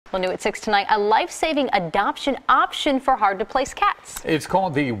Well, new at 6 tonight, a life-saving adoption option for hard-to-place cats. It's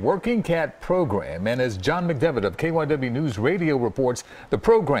called the Working Cat Program, and as John McDevitt of KYW News Radio reports, the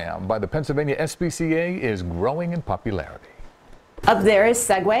program by the Pennsylvania SPCA is growing in popularity. Up there is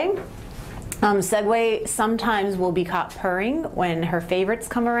Segway. Segway sometimes will be caught purring when her favorites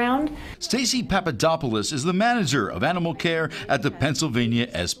come around. Stacy Papadopoulos is the manager of animal care at the Pennsylvania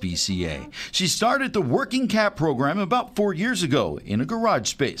SPCA. She started the Working Cat program about 4 years ago in a garage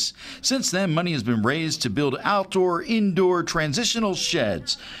space. Since then, money has been raised to build outdoor-indoor transitional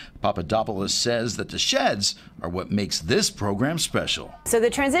sheds. Papadopoulos says that the sheds are what makes this program special. So the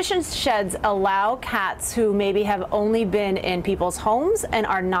transition sheds allow cats who maybe have only been in people's homes and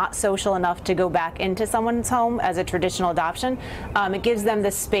are not social enough to go back into someone's home as a traditional adoption. It gives them the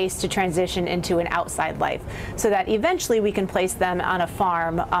space to transition into an outside life so that eventually we can place them on a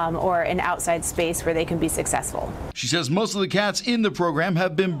farm or an outside space where they can be successful. She says most of the cats in the program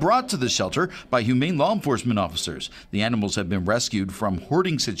have been brought to the shelter by humane law enforcement officers. The animals have been rescued from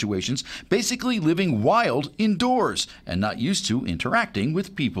hoarding situations, basically living wild indoors and not used to interacting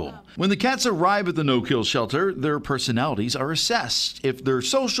with people. When the cats arrive at the no-kill shelter, their personalities are assessed. If their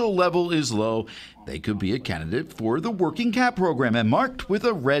social level is low, they could be a candidate for the Working Cat program and marked with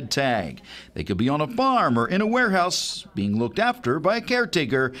a red tag. They could be on a farm or in a warehouse being looked after by a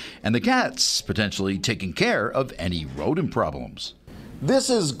caretaker, and the cats potentially taking care of any rodent problems.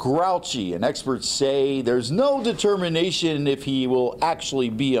 This is Grouchy, and experts say there's no determination if he will actually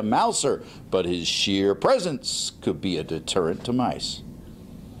be a mouser, but his sheer presence could be a deterrent to mice.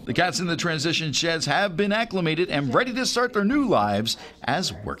 The cats in the transition sheds have been acclimated and ready to start their new lives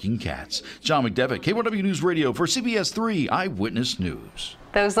as working cats. John McDevitt, KYW News Radio for CBS 3 Eyewitness News.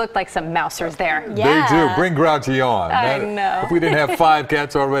 Those look like some mousers there. Yeah. They do. Bring Grouchy on. I know. If we didn't have 5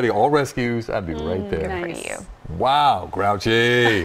 cats already, all rescues, I'd be right there. Good for you. Wow, Grouchy.